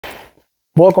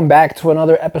Welcome back to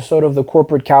another episode of the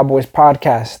Corporate Cowboys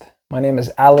podcast. My name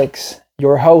is Alex,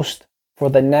 your host for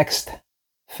the next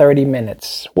 30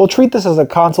 minutes. We'll treat this as a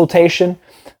consultation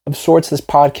of sorts. This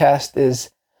podcast is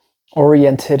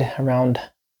oriented around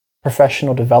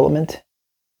professional development.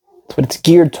 That's what it's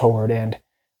geared toward, and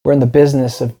we're in the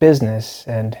business of business,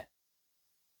 and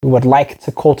we would like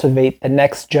to cultivate the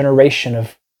next generation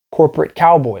of corporate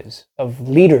cowboys, of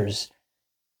leaders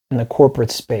in the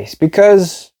corporate space,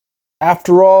 because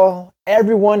after all,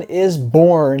 everyone is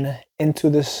born into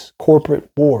this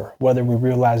corporate war, whether we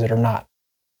realize it or not.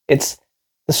 It's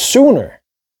the sooner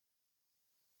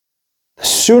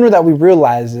that we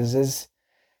realize this is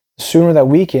the sooner that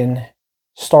we can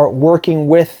start working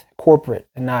with corporate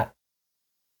and not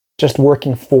just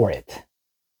working for it,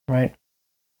 right?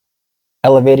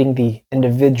 Elevating the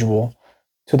individual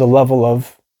to the level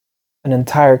of an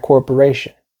entire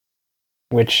corporation,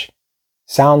 which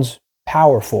sounds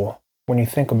powerful when you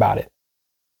think about it.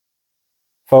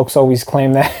 Folks always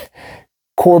claim that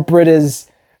corporate is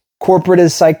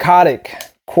psychotic.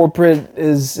 Corporate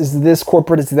is this,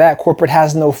 corporate is that. Corporate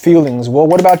has no feelings. Well,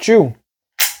 what about you?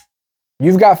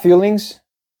 You've got feelings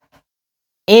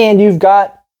and you've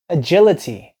got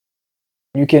agility.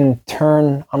 You can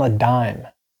turn on a dime,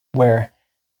 where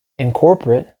in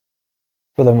corporate,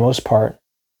 for the most part,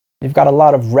 you've got a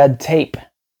lot of red tape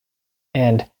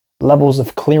and levels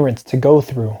of clearance to go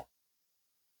through.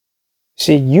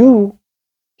 See, you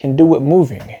can do it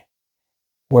moving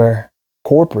where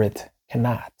corporate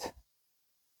cannot.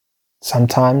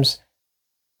 Sometimes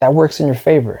that works in your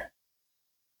favor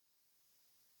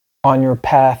on your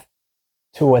path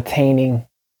to attaining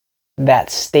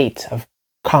that state of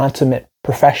consummate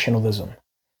professionalism.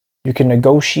 You can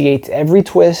negotiate every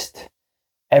twist,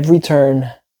 every turn,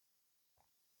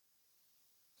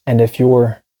 and if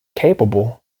you're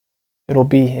capable, it'll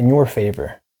be in your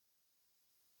favor.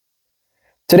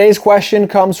 Today's question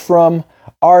comes from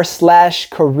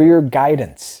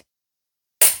r/CareerGuidance.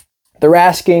 They're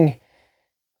asking,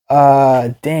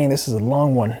 dang, this is a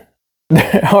long one.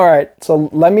 All right, so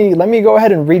let me go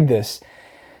ahead and read this.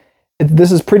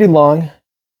 This is pretty long.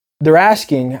 They're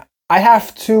asking, I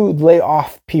have to lay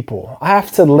off people. I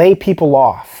have to lay people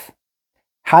off.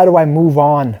 How do I move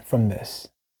on from this?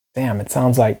 Damn, it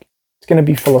sounds like it's going to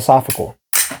be philosophical.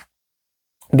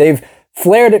 They've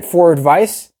flared it for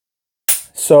advice.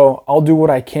 So I'll do what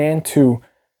I can to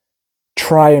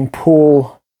try and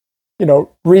pull,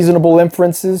 reasonable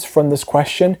inferences from this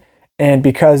question. And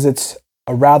because it's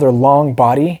a rather long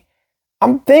body,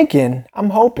 I'm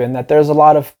hoping that there's a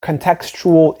lot of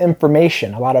contextual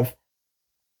information, a lot of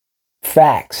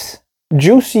facts,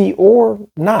 juicy or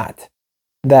not,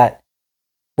 that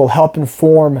will help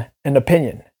inform an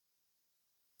opinion.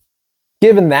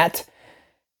 Given that,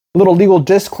 little legal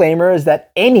disclaimer is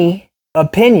that any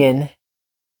opinion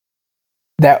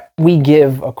that we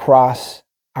give across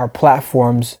our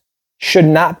platforms should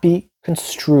not be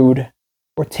construed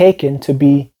or taken to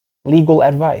be legal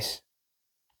advice.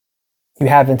 You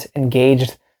haven't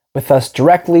engaged with us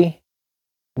directly.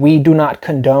 We do not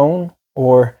condone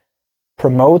or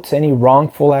promote any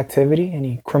wrongful activity,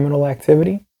 any criminal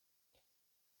activity.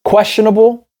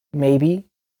 Questionable, maybe,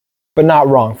 but not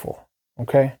wrongful,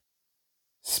 okay?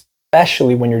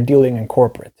 Especially when you're dealing in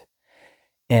corporate.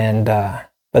 And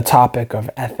the topic of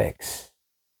ethics.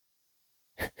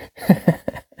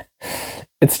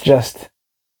 It's just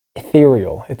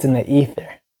ethereal. It's in the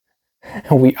ether.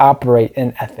 We operate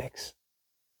in ethics.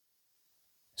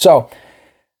 So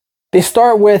they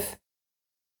start with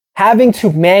having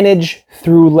to manage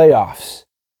through layoffs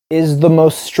is the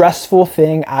most stressful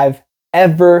thing I've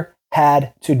ever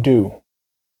had to do.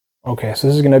 Okay, so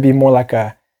this is going to be more like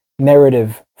a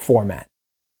narrative format.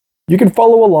 You can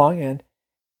follow along and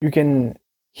you can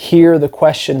hear the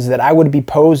questions that I would be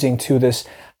posing to this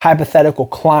hypothetical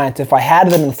client. If I had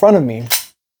them in front of me,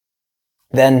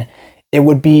 then it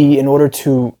would be in order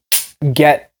to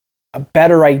get a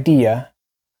better idea,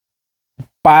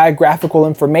 biographical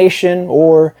information,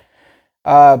 or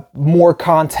more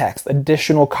context,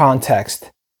 additional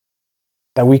context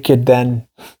that we could then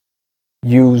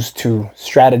use to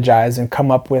strategize and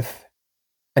come up with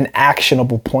an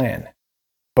actionable plan.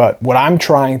 But what I'm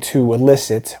trying to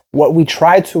elicit, what we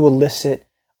try to elicit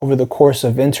over the course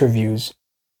of interviews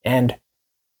and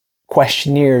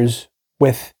questionnaires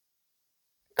with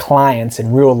clients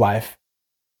in real life,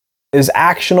 is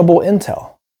actionable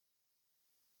intel,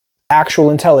 actual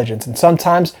intelligence. And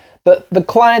sometimes the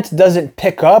client doesn't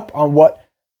pick up on what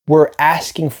we're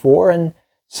asking for, and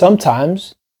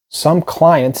sometimes some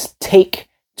clients take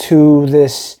to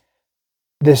these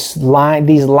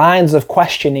lines of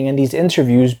questioning and these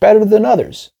interviews better than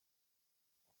others.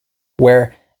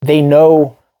 where they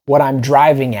know what I'm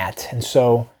driving at. And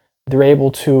so they're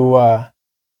able to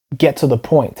get to the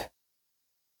point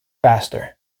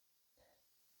faster.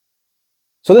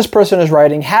 So this person is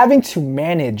writing, having to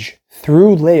manage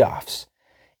through layoffs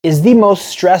is the most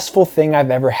stressful thing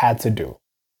I've ever had to do.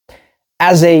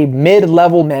 As a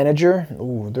mid-level manager,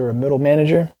 they're a middle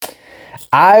manager,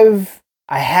 I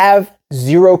have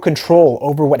zero control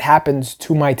over what happens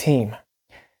to my team.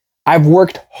 I've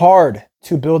worked hard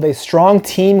to build a strong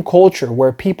team culture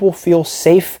where people feel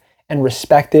safe and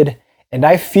respected, and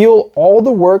I feel all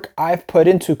the work I've put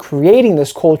into creating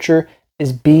this culture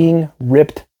is being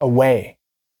ripped away.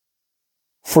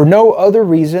 For no other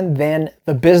reason than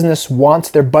the business wants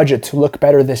their budget to look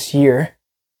better this year.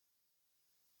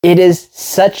 It is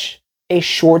such a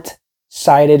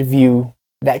short-sighted view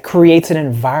that creates an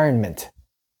environment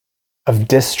of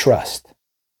distrust.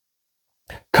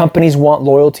 Companies want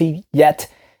loyalty,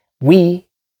 yet we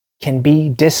can be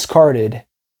discarded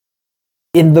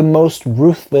in the most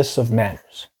ruthless of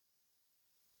manners.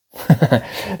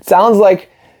 Sounds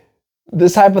like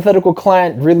this hypothetical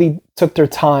client really took their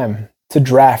time to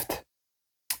draft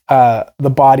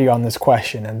the body on this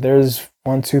question. And there's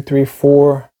 1, 2, 3,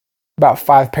 4, about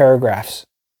 5 paragraphs.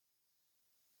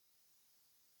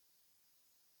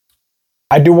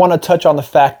 I do want to touch on the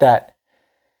fact that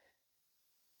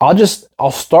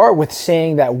I'll start with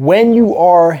saying that when you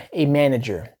are a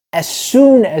manager, as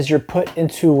soon as you're put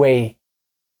into a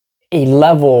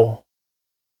level,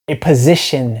 a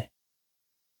position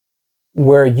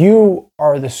where you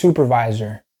are the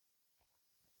supervisor,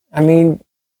 I mean,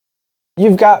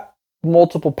 you've got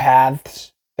multiple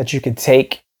paths that you could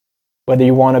take, whether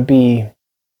you want to be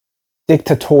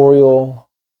dictatorial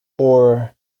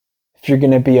or if you're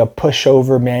going to be a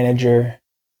pushover manager.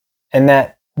 And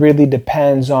that really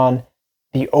depends on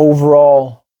the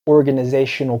overall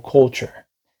organizational culture.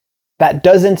 That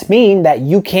doesn't mean that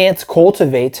you can't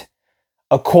cultivate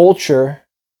a culture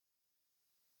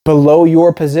below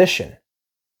your position.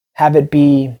 Have it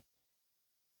be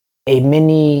a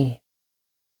mini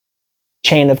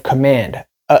chain of command,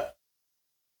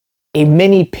 a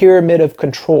mini pyramid of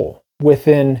control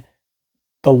within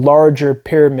the larger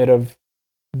pyramid of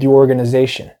the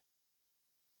organization.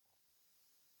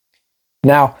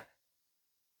 Now,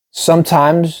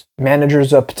 sometimes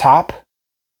managers up top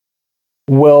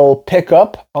will pick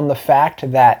up on the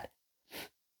fact that,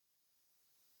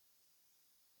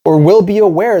 or will be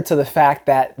aware to the fact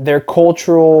that their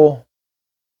cultural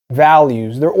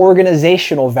values, their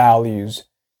organizational values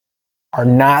are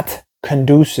not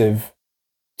conducive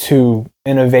to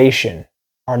innovation,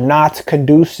 are not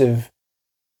conducive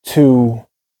to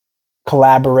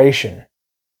collaboration.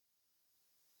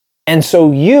 And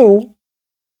so you,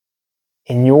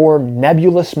 in your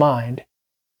nebulous mind,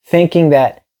 thinking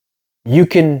that you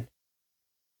can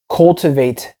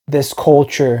cultivate this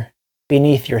culture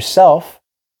beneath yourself,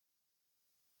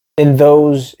 in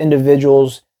those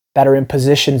individuals that are in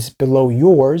positions below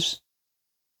yours,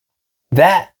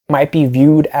 that might be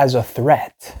viewed as a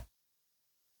threat,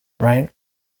 right?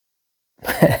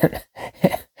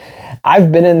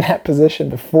 I've been in that position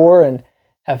before and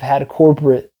have had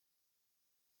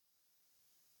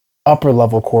upper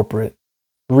level corporate,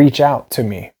 reach out to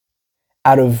me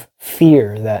out of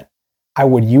fear that I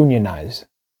would unionize.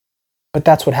 But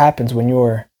that's what happens when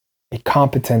you're a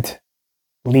competent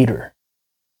leader,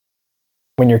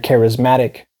 when you're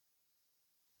charismatic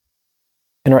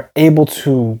and are able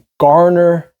to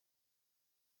garner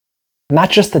not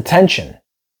just attention,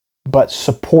 but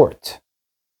support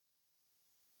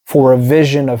for a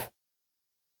vision of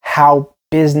how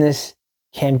business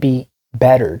can be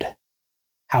bettered,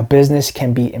 how business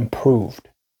can be improved.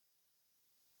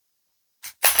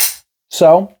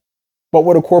 So, what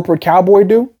would a corporate cowboy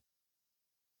do?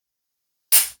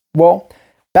 Well,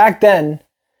 back then,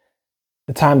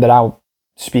 the time that I'm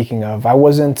speaking of, I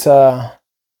wasn't as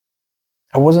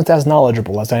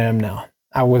knowledgeable as I am now.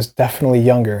 I was definitely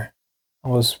younger. I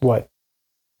was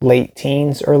late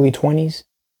teens, early 20s.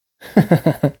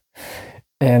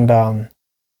 And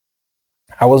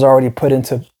I was already put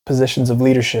into positions of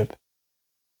leadership,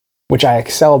 which I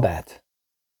excelled at.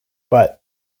 But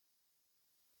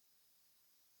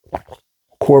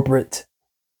corporate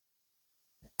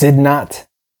did not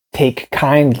take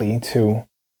kindly to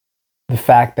the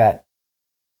fact that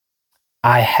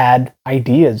I had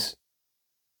ideas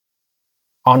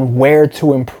on where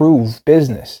to improve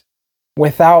business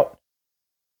without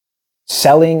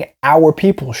selling our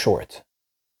people short.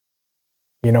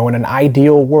 You know, in an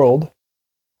ideal world,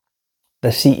 the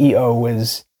CEO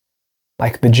is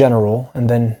like the general, and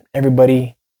then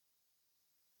everybody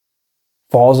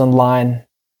falls in line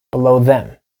below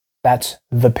them. That's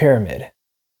the pyramid,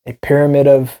 a pyramid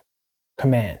of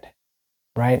command,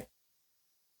 right?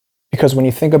 Because when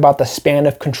you think about the span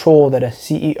of control that a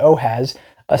CEO has,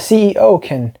 a CEO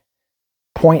can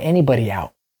point anybody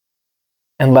out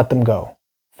and let them go,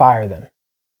 fire them.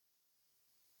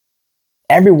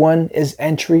 Everyone is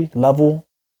entry level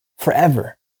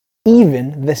forever,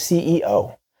 even the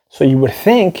CEO. So you would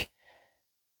think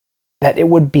that it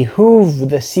would behoove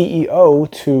the CEO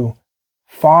to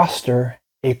foster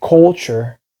a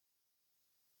culture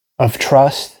of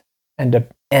trust and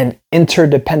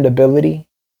interdependability,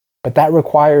 but that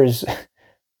requires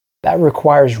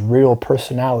real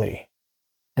personality.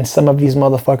 And some of these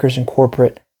motherfuckers in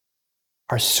corporate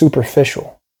are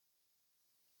superficial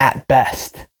at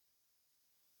best.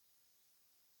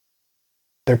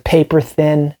 They're paper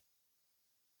thin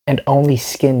and only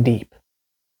skin deep.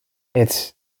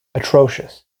 It's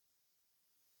atrocious.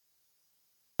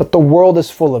 But the world is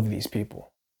full of these people.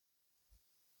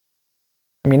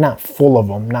 I mean, not full of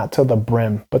them, not to the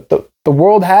brim, but the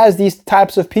world has these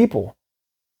types of people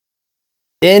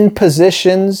in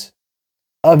positions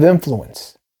of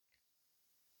influence.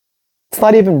 It's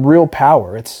not even real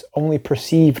power, it's only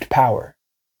perceived power.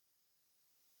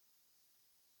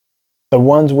 The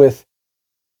ones with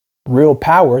real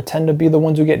power tend to be the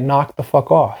ones who get knocked the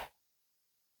fuck off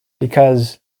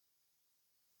because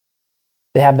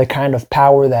they have the kind of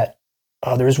power that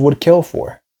others would kill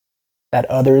for, that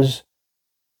others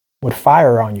would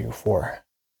fire on you for.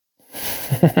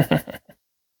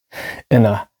 In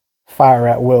a fire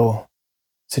at will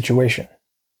situation.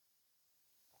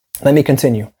 Let me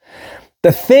continue.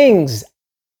 The things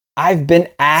I've been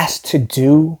asked to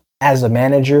do as a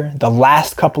manager the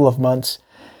last couple of months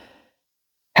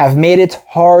have made it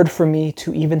hard for me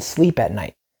to even sleep at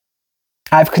night.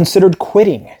 I've considered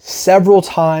quitting several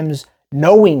times,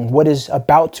 knowing what is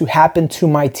about to happen to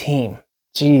my team.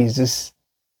 Jeez, this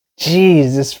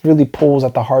really pulls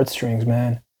at the heartstrings,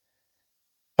 man,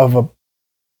 of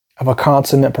a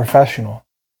consummate professional.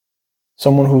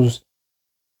 Someone who's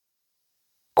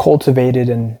cultivated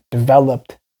and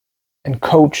developed and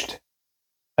coached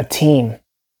a team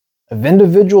of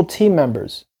individual team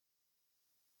members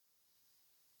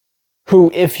who,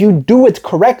 if you do it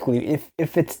correctly,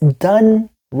 if it's done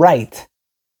right,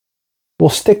 will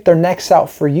stick their necks out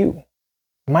for you.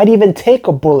 Might even take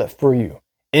a bullet for you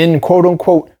in quote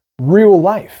unquote real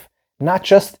life, not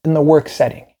just in the work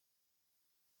setting.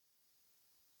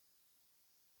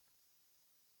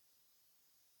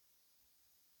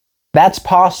 That's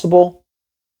possible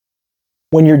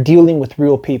when you're dealing with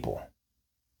real people.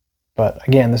 But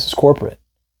again, this is corporate.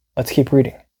 Let's keep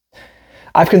reading.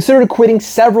 I've considered quitting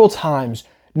several times,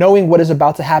 knowing what is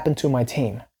about to happen to my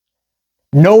team.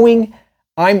 Knowing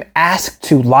I'm asked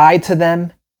to lie to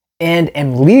them and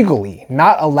am legally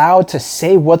not allowed to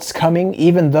say what's coming,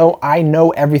 even though I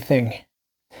know everything.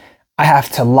 I have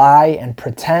to lie and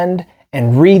pretend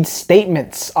and read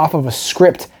statements off of a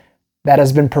script that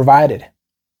has been provided.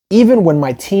 Even when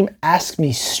my team asks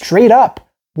me straight up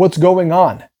what's going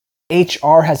on,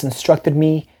 HR has instructed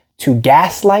me to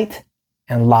gaslight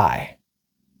and lie.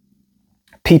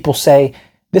 People say,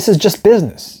 this is just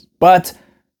business, but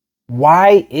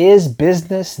why is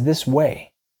business this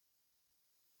way?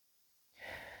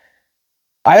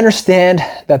 I understand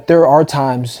that there are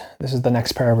times, this is the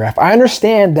next paragraph, I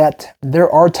understand that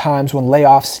there are times when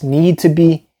layoffs need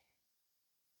to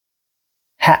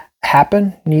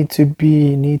happen.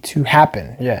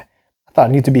 Yeah, I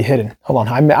thought need to be hidden. Hold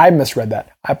on, I misread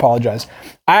that. I apologize.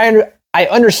 I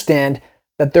understand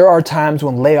that there are times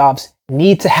when layoffs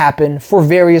need to happen for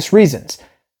various reasons.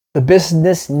 The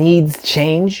business needs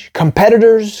change.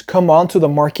 Competitors come onto the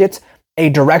market. A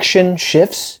direction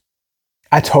shifts.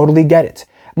 I totally get it.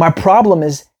 My problem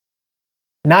is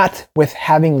not with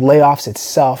having layoffs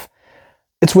itself.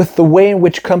 It's with the way in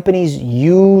which companies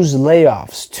use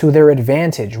layoffs to their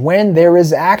advantage when there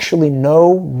is actually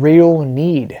no real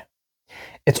need.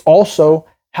 It's also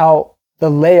how the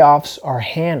layoffs are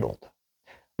handled.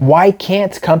 Why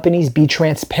can't companies be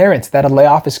transparent that a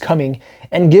layoff is coming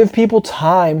and give people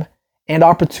time and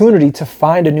opportunity to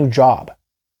find a new job?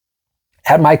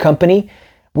 At my company,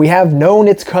 we have known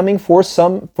it's coming for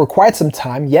quite some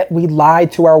time, yet we lie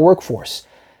to our workforce.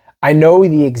 I know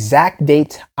the exact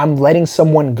date I'm letting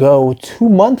someone go 2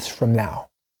 months from now,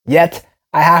 yet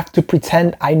I have to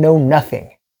pretend I know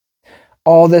nothing.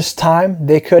 All this time,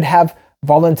 they could have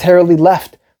voluntarily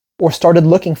left or started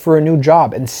looking for a new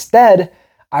job. Instead,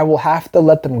 I will have to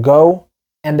let them go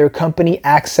and their company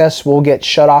access will get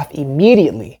shut off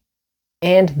immediately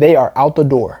and they are out the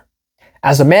door.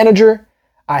 As a manager,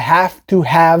 I have to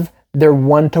have their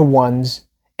one-to-ones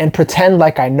and pretend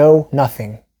like I know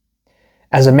nothing.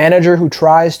 As a manager who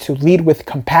tries to lead with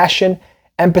compassion,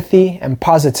 empathy, and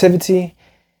positivity,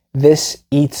 this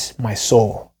eats my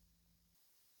soul.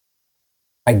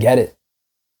 I get it.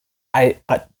 I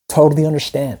totally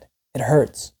understand. It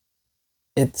hurts.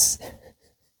 It's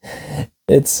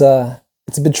a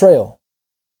betrayal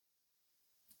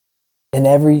in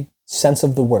every sense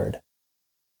of the word.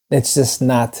 It's just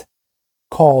not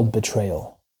called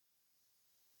betrayal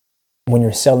when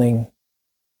you're selling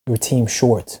your team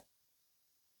short.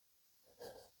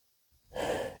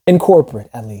 In corporate,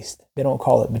 at least, they don't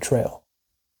call it betrayal.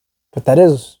 But that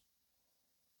is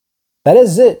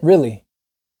it, really.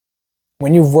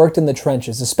 When you've worked in the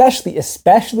trenches, especially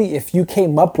if you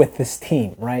came up with this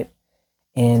team, right?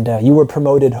 And you were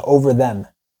promoted over them.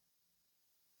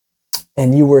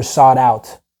 And you were sought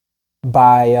out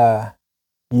by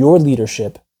your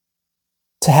leadership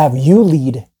to have you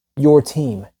lead your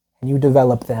team. And you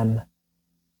develop them.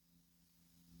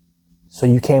 So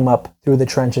you came up through the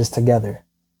trenches together.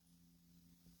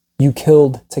 You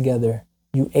killed together.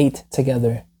 You ate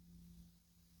together.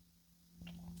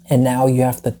 And now you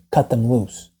have to cut them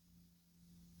loose.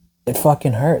 It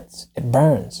fucking hurts. It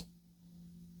burns.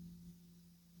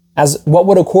 As what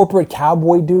would a corporate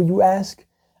cowboy do, you ask?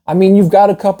 I mean, you've got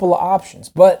a couple of options,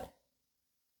 but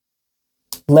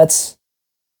let's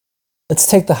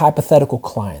take the hypothetical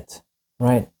client,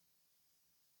 right?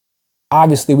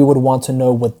 Obviously, we would want to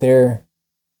know what their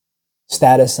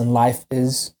status in life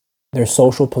is, their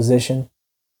social position,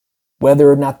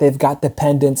 whether or not they've got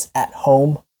dependents at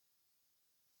home,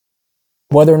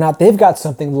 whether or not they've got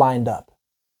something lined up,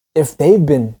 if they've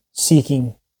been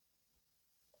seeking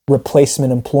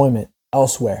replacement employment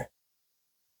elsewhere,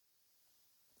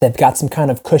 they've got some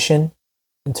kind of cushion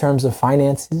in terms of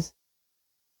finances.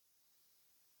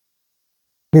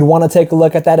 We'd want to take a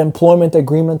look at that employment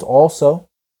agreement also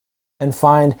and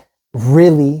find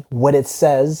really what it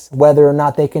says, whether or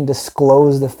not they can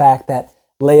disclose the fact that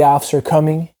layoffs are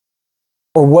coming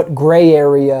or what gray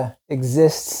area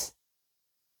exists.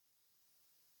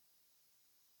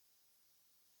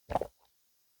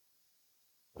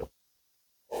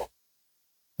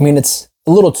 I mean, it's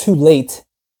a little too late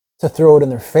to throw it in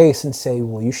their face and say,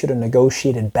 well, you should have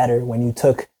negotiated better when you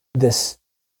took this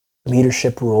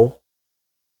leadership role.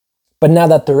 But now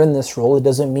that they're in this role, it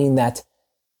doesn't mean that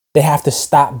they have to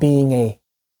stop being a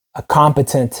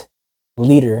competent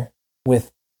leader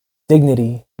with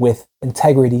dignity, with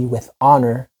integrity, with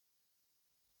honor.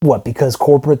 What, because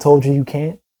corporate told you you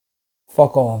can't?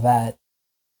 Fuck all of that.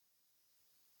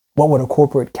 What would a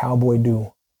corporate cowboy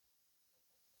do?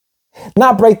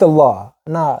 Not break the law.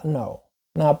 Not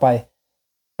by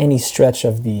any stretch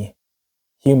of the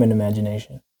human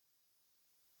imagination.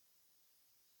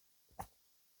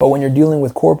 But when you're dealing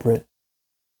with corporate,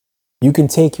 you can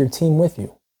take your team with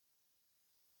you.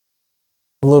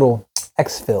 A little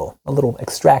exfil, a little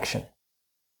extraction.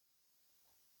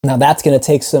 Now that's going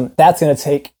to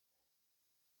take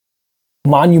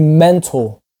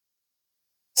monumental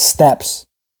steps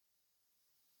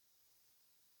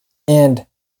and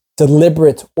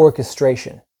deliberate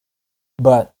orchestration.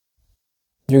 But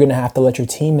you're going to have to let your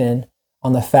team in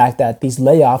on the fact that these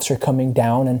layoffs are coming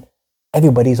down and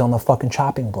everybody's on the fucking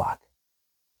chopping block.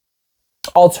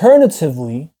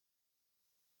 Alternatively,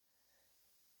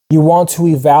 you want to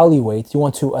evaluate, you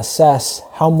want to assess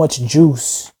how much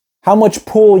juice, how much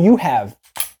pull you have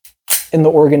in the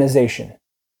organization.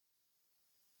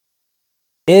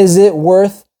 Is it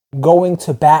worth going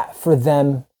to bat for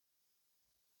them?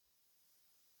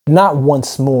 Not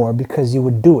once more, because you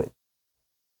would do it,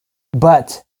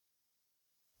 but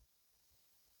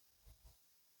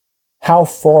how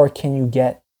far can you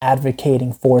get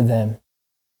advocating for them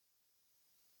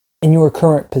in your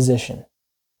current position?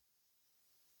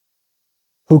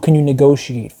 Who can you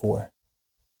negotiate for?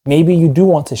 Maybe you do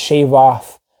want to shave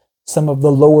off some of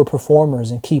the lower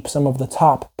performers and keep some of the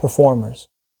top performers.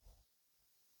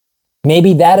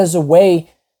 Maybe that is a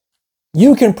way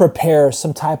you can prepare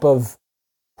some type of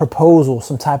proposal,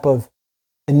 some type of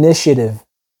initiative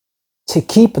to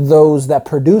keep those that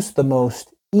produce the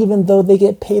most, even though they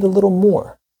get paid a little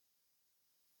more.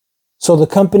 So the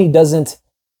company doesn't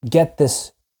get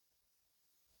this,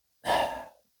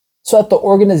 so that the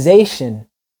organization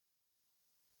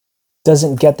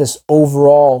doesn't get this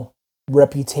overall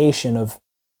reputation of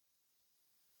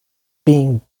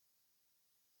being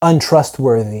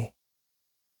untrustworthy,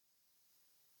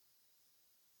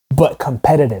 but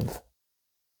competitive.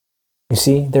 You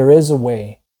see, there is a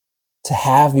way to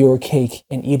have your cake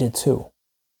and eat it too.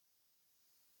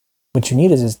 What you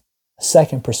need is a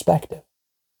second perspective.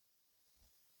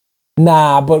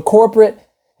 Nah, but corporate,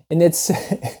 and it's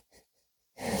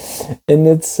in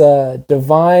its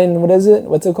divine, what is it?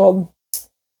 What's it called?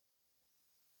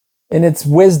 In its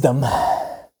wisdom,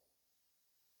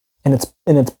 in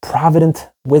its provident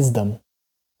wisdom,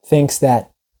 thinks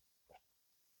that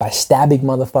by stabbing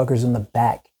motherfuckers in the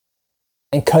back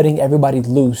and cutting everybody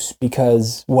loose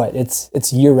because what?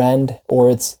 It's year end,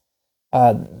 or it's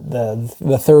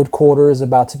the third quarter is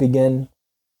about to begin,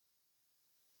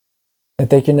 that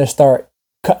they can just start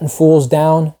cutting fools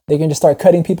down. They can just start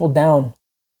cutting people down.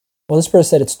 Well, this person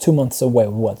said it's 2 months away.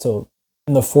 What? So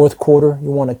in the fourth quarter,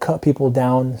 you want to cut people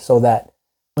down so that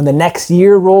when the next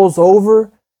year rolls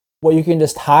over, well, you can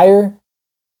just hire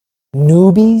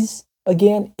newbies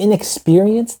again,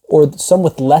 inexperienced, or some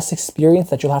with less experience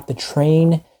that you'll have to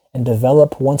train and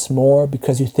develop once more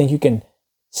because you think you can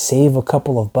save a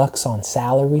couple of bucks on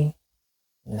salary.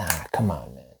 Nah, come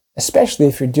on, man. Especially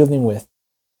if you're dealing with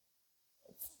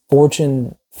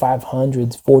Fortune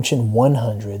 500s, Fortune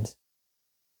 100s.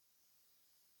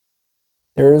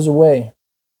 There is a way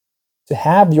to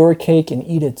have your cake and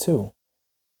eat it too.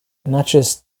 Not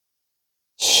just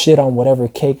shit on whatever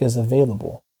cake is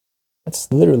available. That's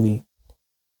literally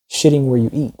shitting where you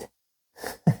eat.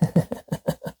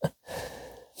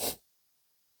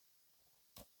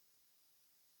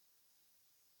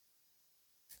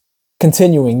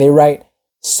 Continuing, they write,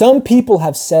 some people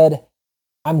have said,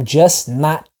 I'm just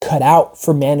not cut out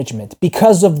for management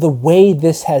because of the way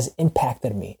this has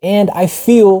impacted me. And I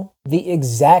feel the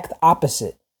exact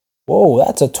opposite. Whoa,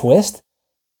 that's a twist.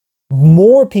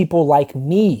 More people like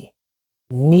me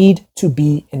need to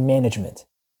be in management.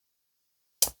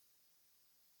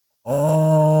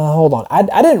 Hold on.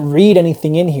 I didn't read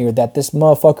anything in here that this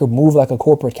motherfucker moved like a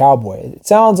corporate cowboy. It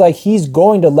sounds like he's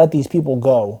going to let these people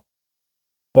go,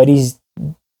 but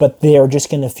they're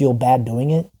just going to feel bad doing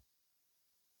it.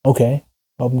 Okay.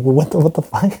 What the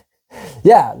fuck?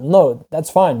 Yeah, no, that's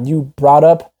fine. You brought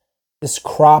up this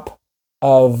crop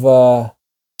of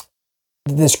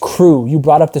this crew. You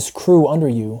brought up this crew under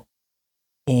you,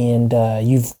 and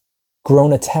you've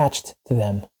grown attached to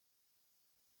them.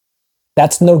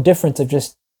 That's no different of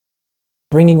just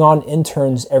bringing on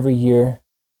interns every year,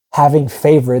 having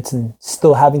favorites, and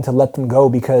still having to let them go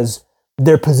because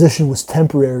their position was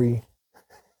temporary.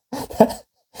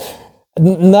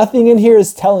 Nothing in here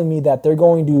is telling me that they're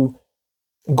going to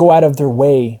go out of their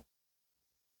way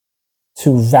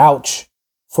to vouch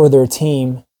for their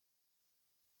team,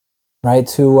 right?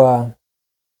 To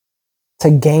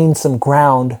gain some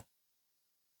ground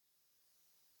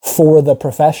for the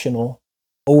professional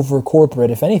over corporate.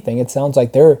 If anything, it sounds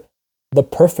like they're the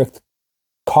perfect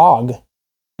cog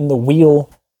in the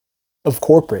wheel of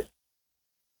corporate.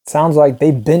 It sounds like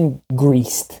they've been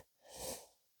greased,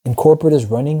 and corporate is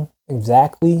running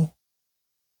exactly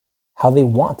how they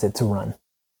want it to run.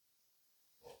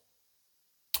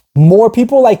 More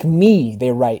people like me,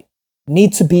 they write,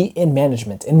 need to be in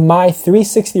management. In my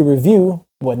 360 review,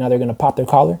 now they're going to pop their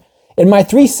collar. In my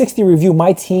 360 review,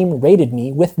 my team rated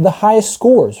me with the highest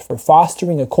scores for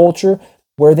fostering a culture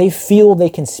where they feel they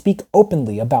can speak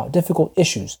openly about difficult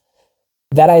issues,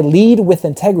 that I lead with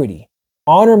integrity,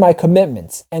 honor my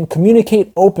commitments, and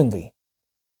communicate openly,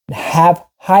 and have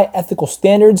high ethical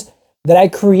standards, that I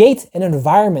create an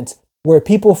environment where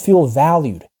people feel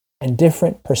valued and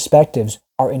different perspectives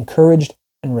are encouraged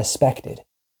and respected,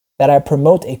 that I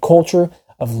promote a culture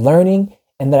of learning,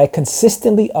 and that I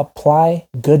consistently apply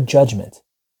good judgment.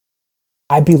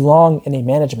 I belong in a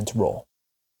management role.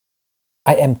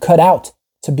 I am cut out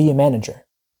to be a manager.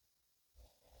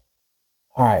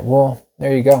 All right, well,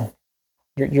 there you go.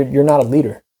 You're not a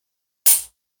leader.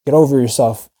 Get over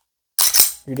yourself.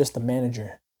 You're just a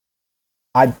manager.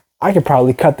 I could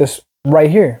probably cut this right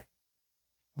here,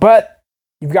 but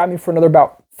you've got me for another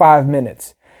about 5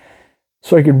 minutes,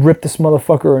 so I could rip this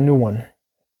motherfucker a new one.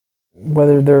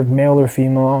 Whether they're male or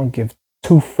female, I don't give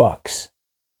two fucks.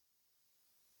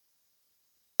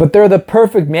 But they're the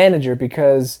perfect manager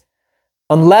because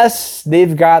unless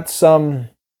they've got some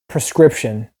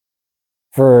prescription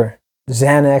for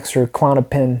Xanax or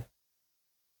Klonopin,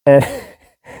 and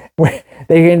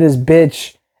they can just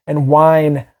bitch and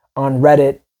whine on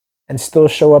Reddit and still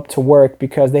show up to work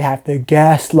because they have to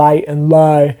gaslight and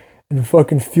lie and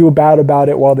fucking feel bad about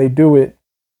it while they do it,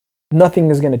 nothing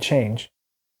is going to change.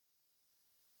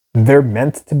 They're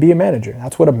meant to be a manager.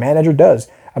 That's what a manager does.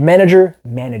 A manager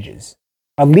manages.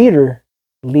 A leader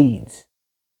leads.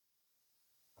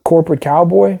 Corporate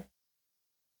cowboy,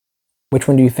 which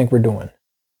one do you think we're doing?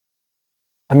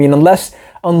 I mean,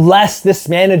 unless this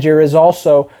manager is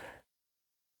also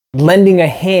lending a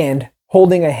hand,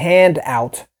 holding a hand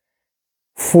out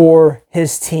for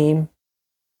his team,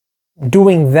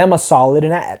 doing them a solid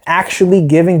and actually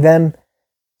giving them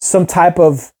some type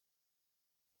of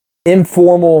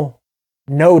informal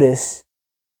notice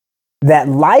that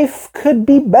life could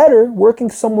be better working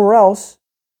somewhere else,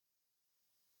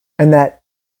 and that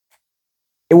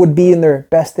it would be in their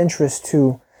best interest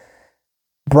to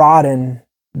broaden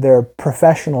their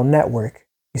professional network.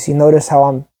 You see, notice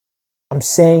how I'm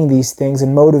saying these things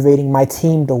and motivating my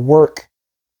team to work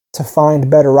to find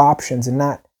better options and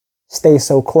not stay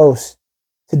so close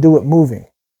to do it moving.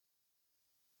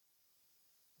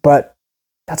 But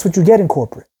that's what you get in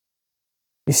corporate.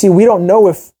 You see, we don't know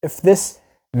if this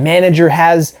manager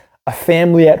has a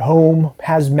family at home,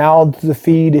 has mouths to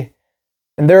feed,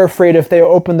 and they're afraid if they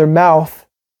open their mouth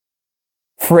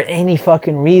for any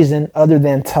fucking reason other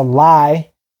than to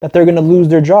lie, that they're going to lose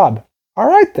their job. All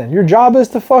right, then. Your job is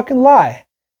to fucking lie.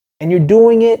 And you're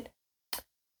doing it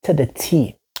to the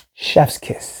T. Chef's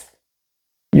kiss.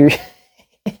 You're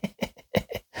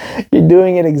you're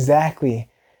doing it exactly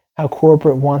how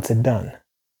corporate wants it done.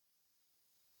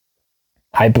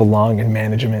 I belong in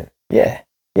management. Yeah,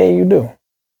 you do.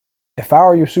 If I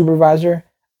were your supervisor,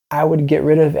 I would get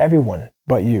rid of everyone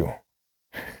but you.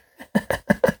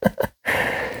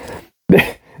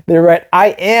 They're right. I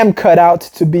am cut out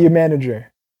to be a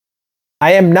manager.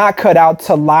 I am not cut out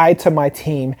to lie to my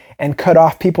team and cut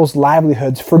off people's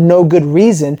livelihoods for no good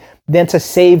reason than to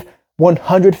save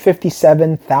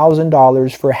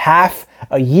 $157,000 for half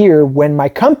a year when my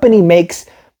company makes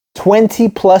 20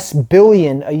 plus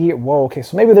billion a year. Whoa, okay,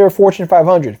 so maybe they're a Fortune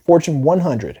 500, Fortune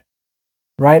 100,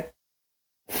 right?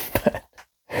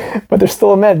 But they're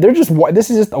still a man. This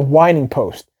is just a whining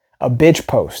post, a bitch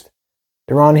post.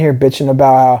 They're on here bitching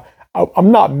about how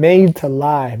I'm not made to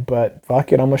lie, but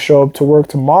fuck it, I'm gonna show up to work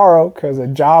tomorrow because a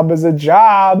job is a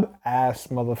job, ass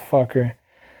motherfucker.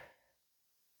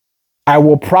 I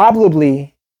will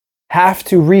probably have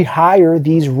to rehire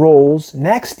these roles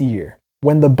next year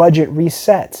when the budget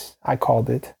resets, I called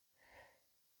it.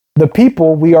 The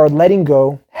people we are letting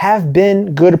go have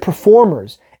been good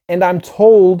performers, and I'm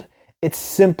told it's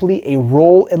simply a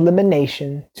role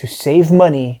elimination to save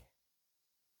money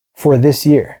for this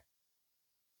year.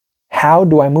 How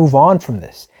do I move on from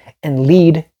this and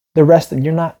lead the rest of...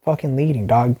 You're not fucking leading,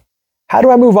 dog. How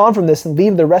do I move on from this and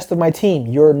lead the rest of my team?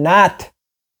 You're not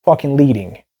fucking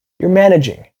leading. You're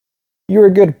managing. You're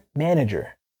a good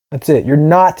manager. That's it. You're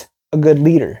not a good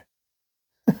leader.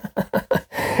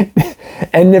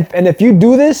 and if you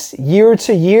do this year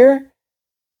to year,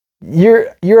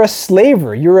 you're a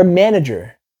slaver. You're a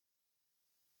manager.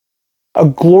 A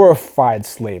glorified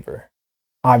slaver.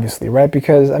 Obviously, right?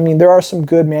 Because, I mean, there are some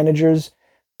good managers,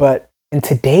 but in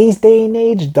today's day and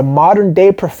age, the modern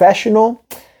day professional,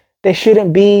 they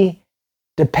shouldn't be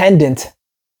dependent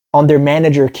on their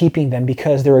manager keeping them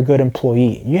because they're a good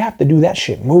employee. You have to do that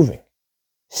shit moving.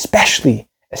 Especially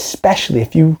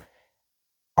if you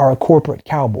are a corporate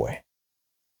cowboy.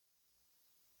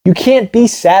 You can't be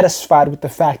satisfied with the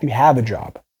fact you have a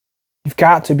job. You've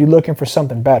got to be looking for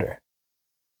something better.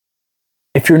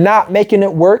 If you're not making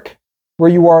it work where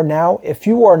you are now, if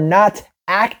you are not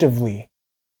actively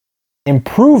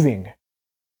improving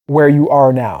where you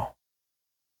are now,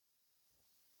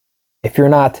 if you're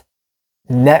not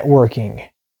networking,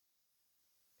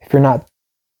 if you're not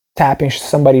tapping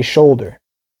somebody's shoulder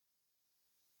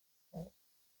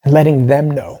and letting them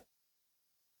know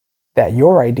that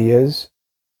your ideas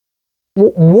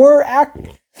were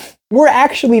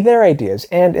actually their ideas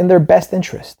and in their best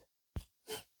interest.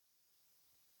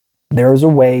 There's a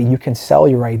way you can sell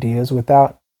your ideas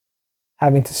without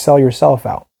having to sell yourself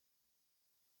out.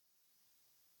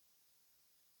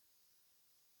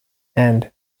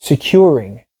 And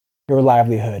securing your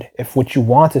livelihood if what you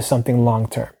want is something long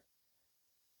term.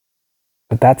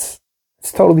 But it's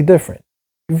totally different.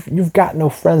 You've got no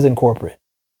friends in corporate.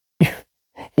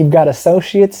 You've got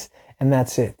associates, and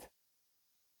that's it.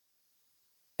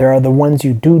 There are the ones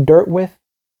you do dirt with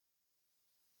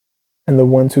and the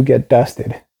ones who get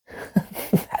dusted.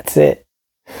 That's it.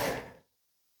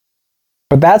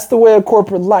 But that's the way of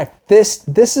corporate life. This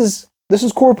is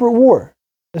corporate war.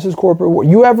 This is corporate war.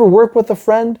 You ever work with a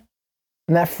friend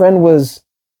and that friend was...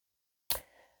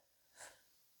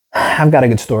 I've got a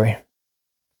good story.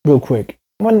 Real quick.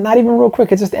 Well, not even real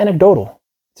quick. It's just anecdotal.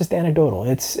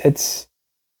 It's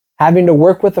having to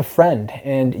work with a friend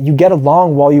and you get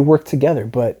along while you work together,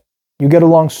 but you get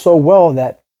along so well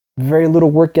that very little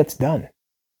work gets done.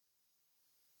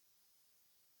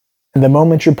 And the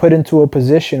moment you're put into a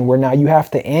position where now you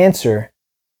have to answer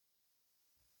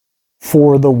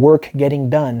for the work getting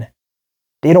done,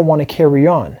 they don't want to carry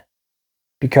on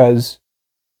because,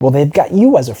 well, they've got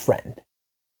you as a friend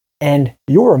and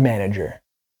you're a manager.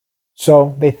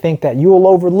 So they think that you will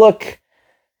overlook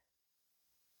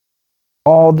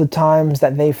all the times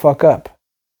that they fuck up.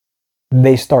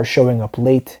 They start showing up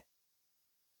late.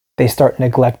 They start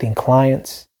neglecting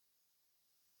clients.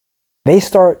 They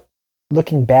start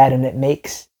looking bad, and it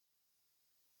makes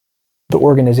the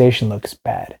organization looks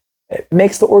bad. It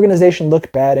makes the organization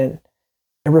look bad, and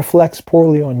it reflects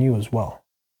poorly on you as well.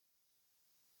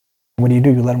 What do?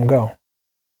 You let them go.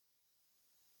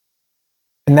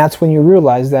 And that's when you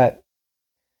realize that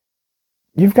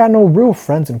you've got no real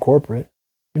friends in corporate.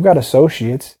 You've got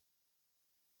associates,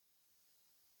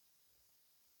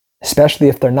 especially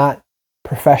if they're not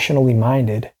professionally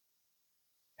minded.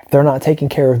 If they're not taking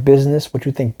care of business, what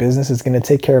you think business is going to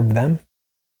take care of them?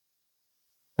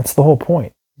 That's the whole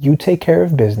point. You take care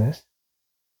of business.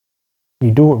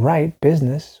 You do it right,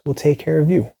 business will take care of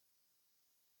you.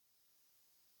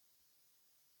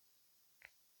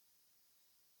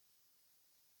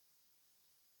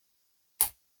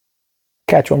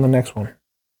 Catch you on the next one.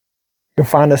 You can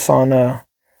find us on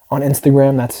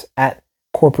Instagram. That's at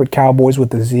Corporate Cowboys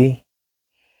with a Z.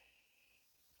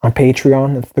 On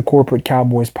Patreon, it's the Corporate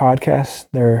Cowboys Podcast.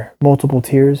 There are multiple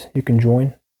tiers you can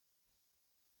join.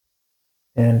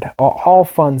 And all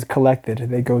funds collected,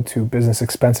 they go to business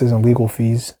expenses and legal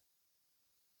fees.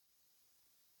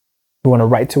 If you want to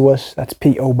write to us, that's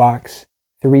P.O. Box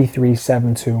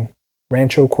 3372,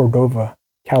 Rancho Cordova,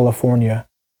 California,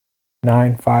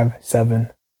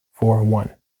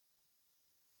 95741.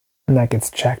 And that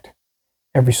gets checked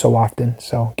every so often.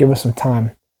 So give us some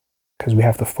time because we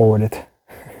have to forward it.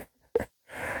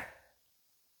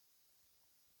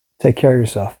 Take care of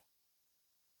yourself.